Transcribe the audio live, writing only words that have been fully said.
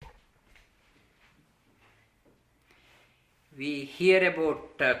We hear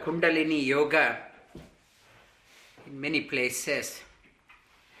about Kundalini Yoga in many places.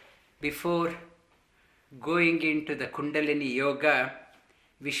 Before going into the Kundalini Yoga,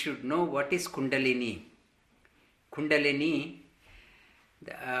 we should know what is Kundalini. Kundalini,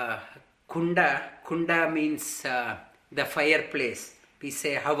 Kunda means the fireplace. We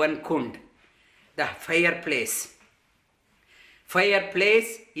say Havan Kund, the fireplace.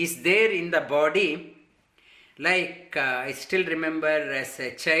 Fireplace is there in the body. Like I still remember as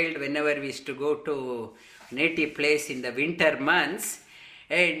a child, whenever we used to go to native place in the winter months,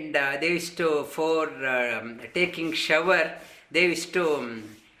 and they used to, for taking shower, they used to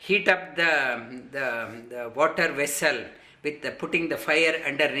heat up the water vessel with putting the fire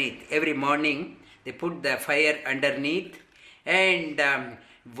underneath. Every morning they put the fire underneath and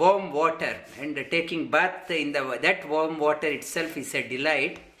warm water, and taking bath in that warm water itself is a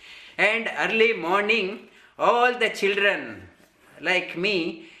delight. And early morning, all the children like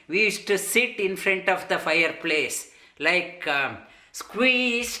me, we used to sit in front of the fireplace, like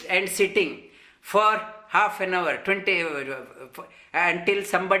squeezed and sitting for half an hour, 20 until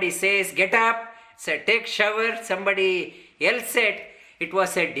somebody says, get up, say, take shower. Somebody else said it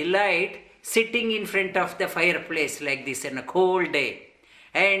was a delight sitting in front of the fireplace like this on a cold day,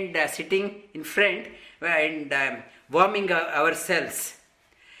 and sitting in front and warming ourselves.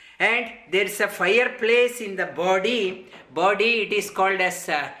 And there is a fireplace in the body. It is called as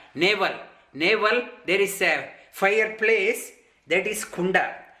navel. There is a fireplace, that is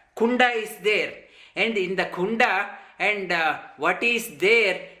Kunda. Kunda is there. And in the Kunda, and what is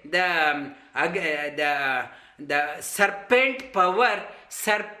there? The serpent power.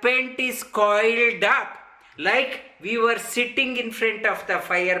 Serpent is coiled up. Like we were sitting in front of the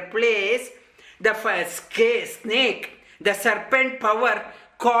fireplace, the snake, the serpent power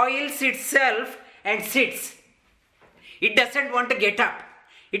coils itself and sits. It doesn't want to get up.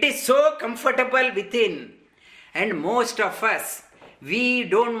 It is so comfortable within. And most of us, we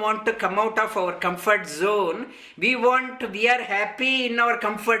don't want to come out of our comfort zone. We are happy in our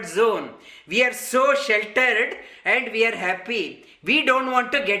comfort zone. We are so sheltered and we are happy. We don't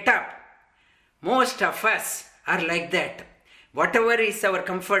want to get up. Most of us are like that. Whatever is our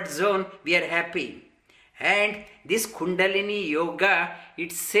comfort zone, we are happy. And this Kundalini Yoga,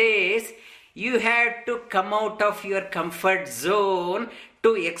 it says you have to come out of your comfort zone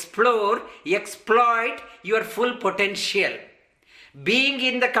to exploit your full potential. Being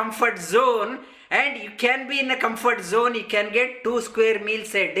in the comfort zone, and you can be in a comfort zone, you can get 2 square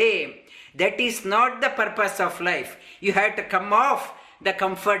meals a day. That is not the purpose of life. You have to come off the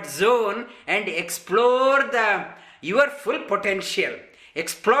comfort zone and explore your full potential.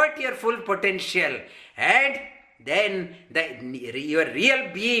 Exploit your full potential. And then your real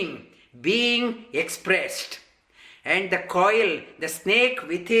being expressed. And the coil, the snake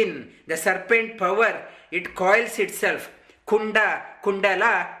within, the serpent power, it coils itself. Kundala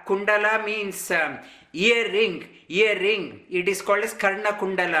means earring. It is called as Karna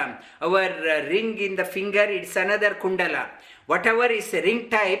Kundala. Our ring in the finger, it's another Kundala. Whatever is a ring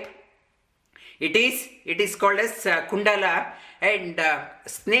type, it is called as Kundala. And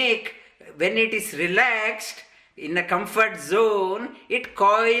snake, when it is relaxed in a comfort zone, it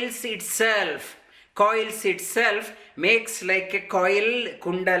coils itself, makes like a coil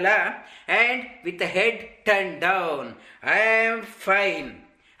Kundala, and with the head turned down. I am fine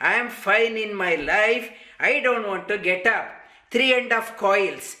in my life. I don't want to get up. 3 end of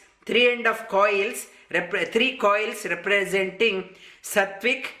coils, 3 coils representing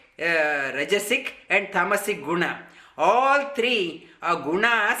Sattvic, Rajasic and Tamasic Guna. All 3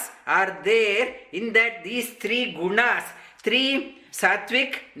 gunas are there in that these 3 gunas, 3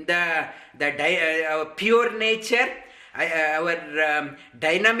 sattvic, the pure nature, our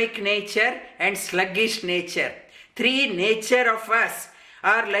dynamic nature and sluggish nature. 3 nature of us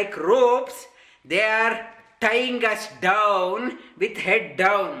are like ropes. They are tying us down with head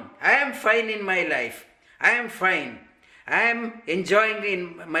down. I am fine in my life. I am fine. I am enjoying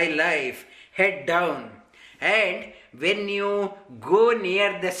in my life. Head down. And when you go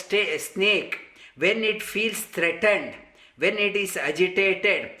near the snake, when it feels threatened, when it is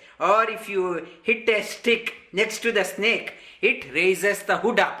agitated, or if you hit a stick next to the snake, it raises the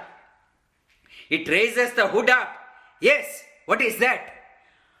hood up. Yes, what is that?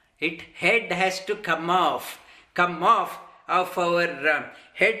 Head has to come off of our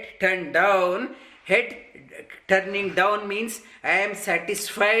head turned down. Head turning down means I am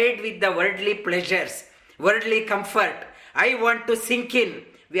satisfied with the worldly pleasures, worldly comfort. I want to sink in.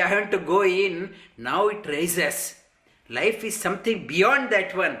 We have to go in. Now it raises. Life is something beyond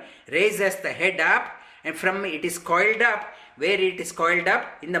that one. Raises the head up, and from it is coiled up where it is coiled up?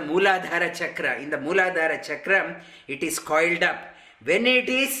 In the Mooladhara Chakra. In the Mooladhara Chakra, it is coiled up. When it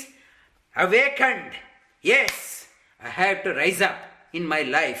is awakened, yes, I have to rise up in my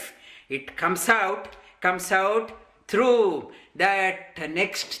life. It comes out through that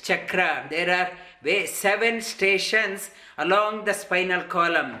next chakra. There are 7 stations along the spinal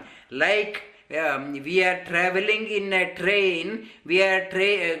column. Like we are traveling in a train, we are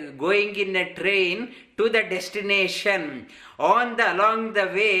going in a train to the destination. Along the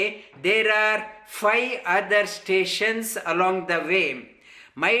way, there are 5 other stations along the way.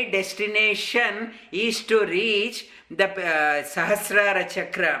 My destination is to reach the Sahasrara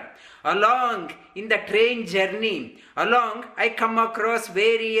Chakra. Along in the train journey, I come across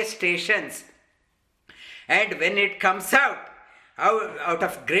various stations. And when it comes out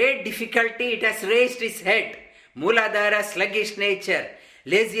of great difficulty, it has raised its head. Mooladhara, sluggish nature,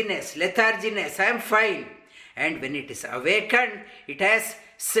 laziness, letharginess, I am fine. And when it is awakened, it has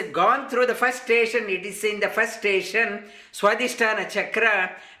gone through the first station. It is in the first station, Swadhisthana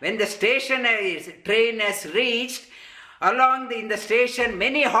Chakra. When the train has reached, in the station,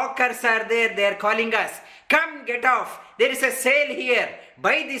 many hawkers are there. They are calling us, come, get off. There is a sale here.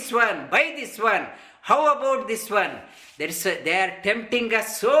 Buy this one. How about this one? They are tempting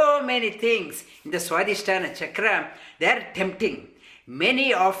us so many things. In the Swadhisthana Chakra, they are tempting.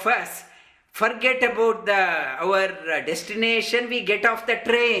 Many of us forget about our destination. We get off the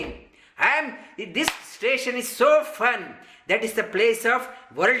train. This station is so fun. That is the place of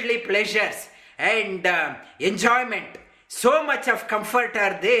worldly pleasures and enjoyment. So much of comfort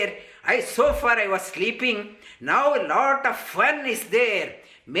are there. So far I was sleeping. Now a lot of fun is there.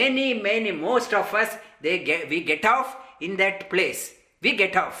 Most of us, we get off in that place. We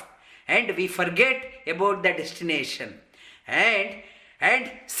get off and we forget about the destination.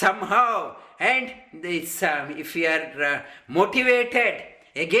 And somehow, if you are motivated,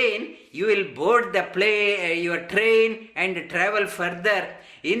 again you will board your train and travel further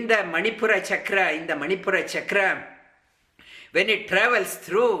in the Manipura Chakra. When it travels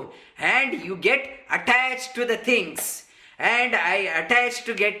through and you get attached to the things, and I attach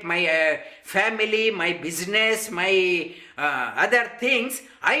to get my family, my business, my other things.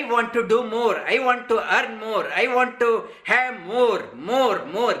 I want to do more. I want to earn more. I want to have more.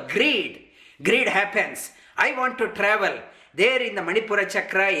 Greed happens. I want to travel. There in the Manipura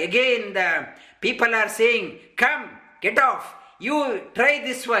Chakra, again the people are saying, come, get off. You try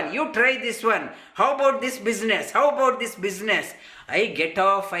this one. How about this business? I get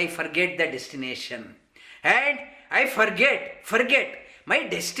off. I forget the destination. And I forget my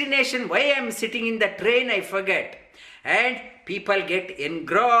destination. Why I am sitting in the train, I forget. And people get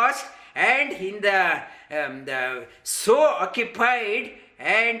engrossed and in the so occupied,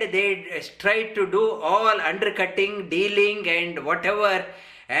 and they try to do all undercutting, dealing and whatever,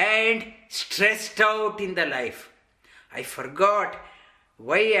 and stressed out in the life. I forgot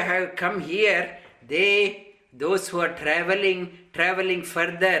why I have come here. Those who are traveling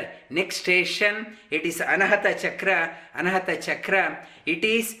further, next station, it is Anahata Chakra. It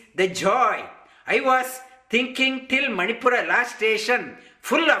is the joy. I was thinking till Manipura, last station,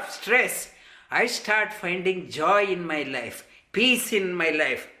 full of stress. I start finding joy in my life, peace in my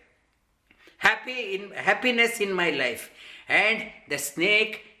life, happiness in my life. And the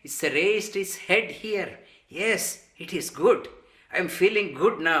snake is raised its head here. Yes, it is good. I am feeling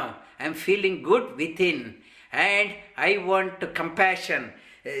good now. I am feeling good within. And I want compassion,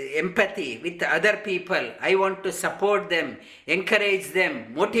 empathy with other people. I want to support them, encourage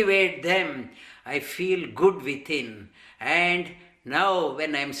them, motivate them. I feel good within. And now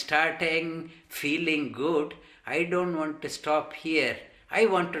when I'm starting feeling good, I don't want to stop here. I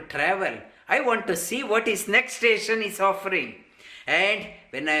want to travel. I want to see what is next station is offering. And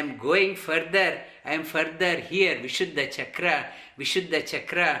when I am going further, I am further here, Vishuddha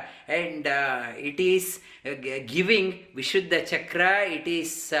Chakra, and it is giving Vishuddha Chakra. It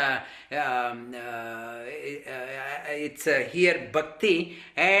is it's here Bhakti,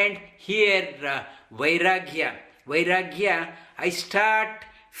 and here Vairagya. I start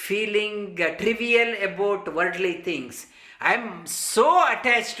feeling trivial about worldly things. I am so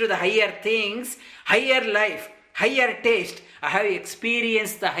attached to the higher things, higher life, higher taste. I have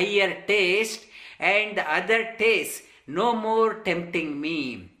experienced the higher taste, and the other taste no more tempting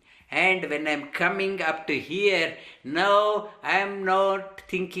me. And when I am coming up to here, now I am not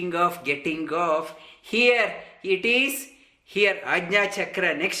thinking of getting off. Here it is, here Ajna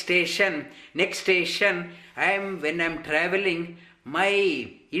Chakra, next station. When I am traveling,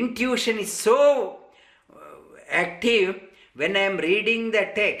 my intuition is so active. When I am reading the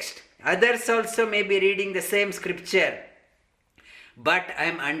text, others also may be reading the same scripture. but I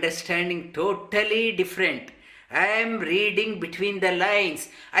am understanding totally different. I am reading between the lines.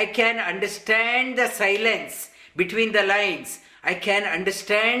 I can understand the silence between the lines. I can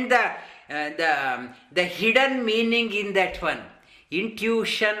understand the hidden meaning in that one.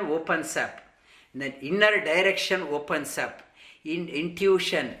 Intuition opens up. The inner direction opens up.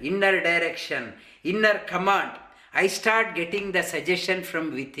 Intuition, inner direction, inner command. I start getting the suggestion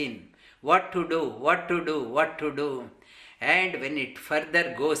from within. What to do, what to do, what to do. And when it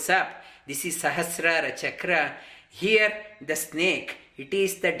further goes up, this is Sahasrara Chakra. Here the snake, it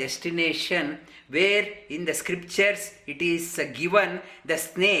is the destination where in the scriptures it is given the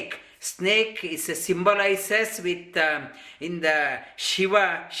snake. Snake is symbolizes with in the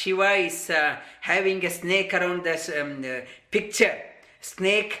Shiva. Shiva is having a snake around the picture.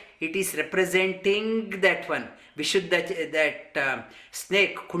 Snake, it is representing that one. Vishuddha, that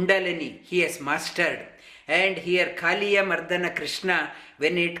snake, Kundalini, he has mastered. And here Kaliya Mardana Krishna,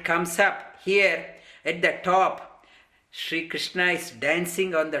 when it comes up here at the top, Sri Krishna is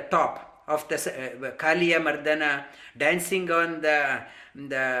dancing on the top of the Kaliya Mardana, dancing on the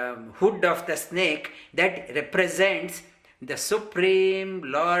hood of the snake. That represents the Supreme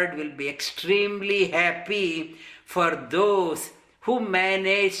Lord will be extremely happy for those who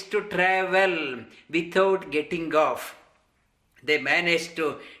manage to travel without getting off. They manage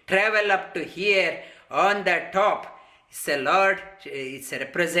to travel up to here on the top. It's a Lord, it's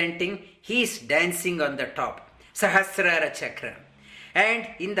representing, he is dancing on the top. Sahasrara Chakra. And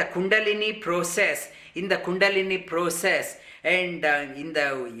in the Kundalini process, and in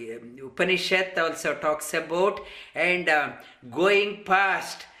the Upanishad also talks about, and going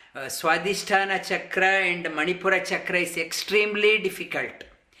past Swadhisthana Chakra and Manipura Chakra is extremely difficult.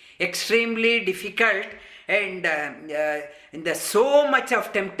 And so much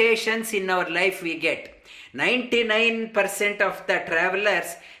of temptations in our life we get. 99% of the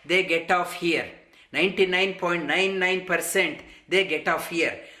travelers, they get off here. 99.99% they get off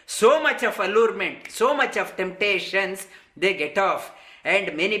here. So much of allurement, so much of temptations, they get off.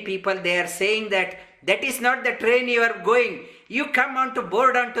 And many people, they are saying that is not the train you are going. You come on to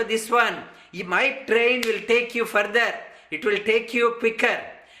board onto this one. My train will take you further. It will take you quicker.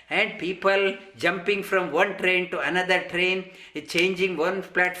 And people jumping from one train to another train, changing one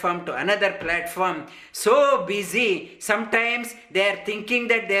platform to another platform, so busy. Sometimes they are thinking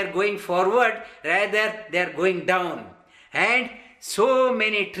that they are going forward, rather they are going down. And so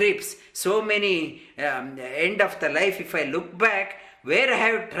many trips, so many end of the life, if I look back, where I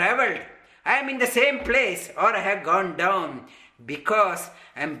have traveled, I am in the same place or I have gone down because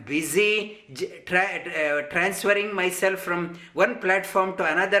I am busy transferring myself from one platform to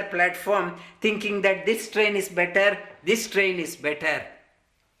another platform, thinking that this train is better, this train is better.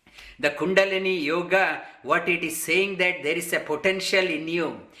 The Kundalini Yoga, what it is saying, that there is a potential in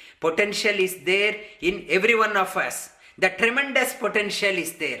you. Potential is there in every one of us. The tremendous potential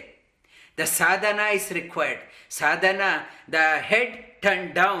is there. The sadhana is required. Sadhana, the head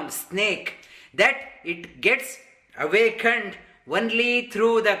turned down snake, that it gets awakened only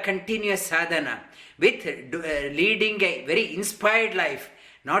through the continuous sadhana, with leading a very inspired life,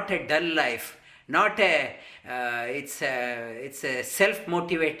 not a dull life, not it's a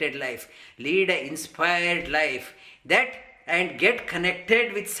self-motivated life. Lead an inspired life, that and get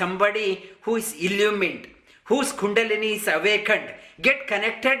connected with somebody who is illumined, whose Kundalini is awakened. Get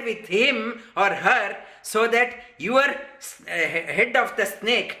connected with him or her so that your head of the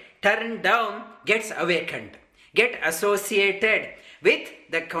snake turned down gets awakened. Get associated with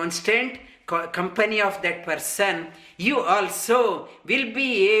the constant company of that person. You also will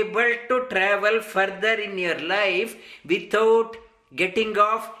be able to travel further in your life without getting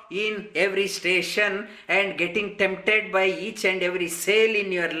off in every station and getting tempted by each and every sale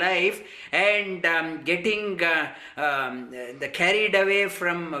in your life, and getting carried away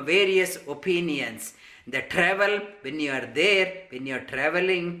from various opinions. The travel, when you are there, when you are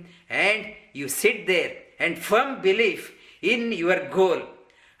traveling and you sit there, and firm belief in your goal.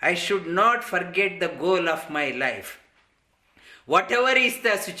 I should not forget the goal of my life. Whatever is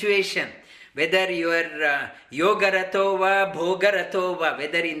the situation, whether you are yogaratova, bhogaratova,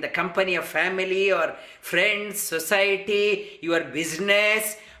 whether in the company of family or friends, society, your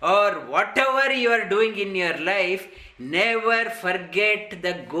business, or whatever you are doing in your life, never forget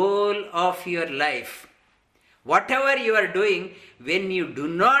the goal of your life. Whatever you are doing, when you do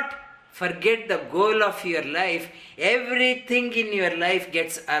not forget the goal of your life, everything in your life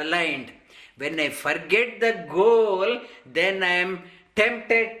gets aligned. When I forget the goal, then I am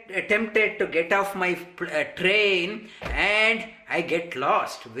tempted to get off my train and I get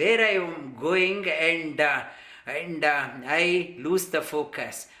lost where I am going, and and I lose the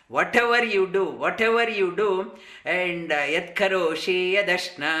focus. Whatever you do, and yat karoshi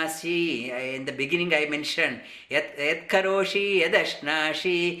yadashnasi. In the beginning I mentioned yat karoshi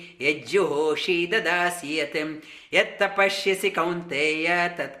yadashnasi yajjuhoshi dadasiyatim yat tapashyasi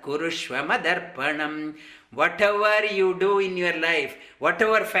kaunteya tat kurushva madarpanam. Whatever you do in your life,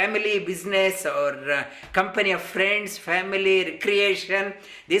 whatever family, business, or company of friends, family, recreation,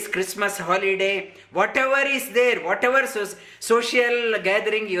 this Christmas holiday, whatever is there, whatever social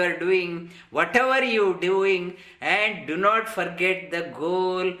gathering you are doing, whatever you doing, and do not forget the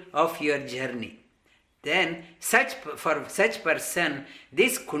goal of your journey. Then for such person,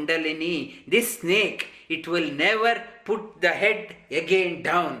 this kundalini, this snake, it will never put the head again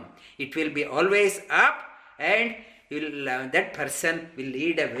down. It will be always up, and that person will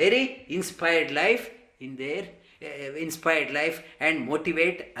lead a very inspired life and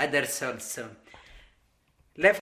motivate others also.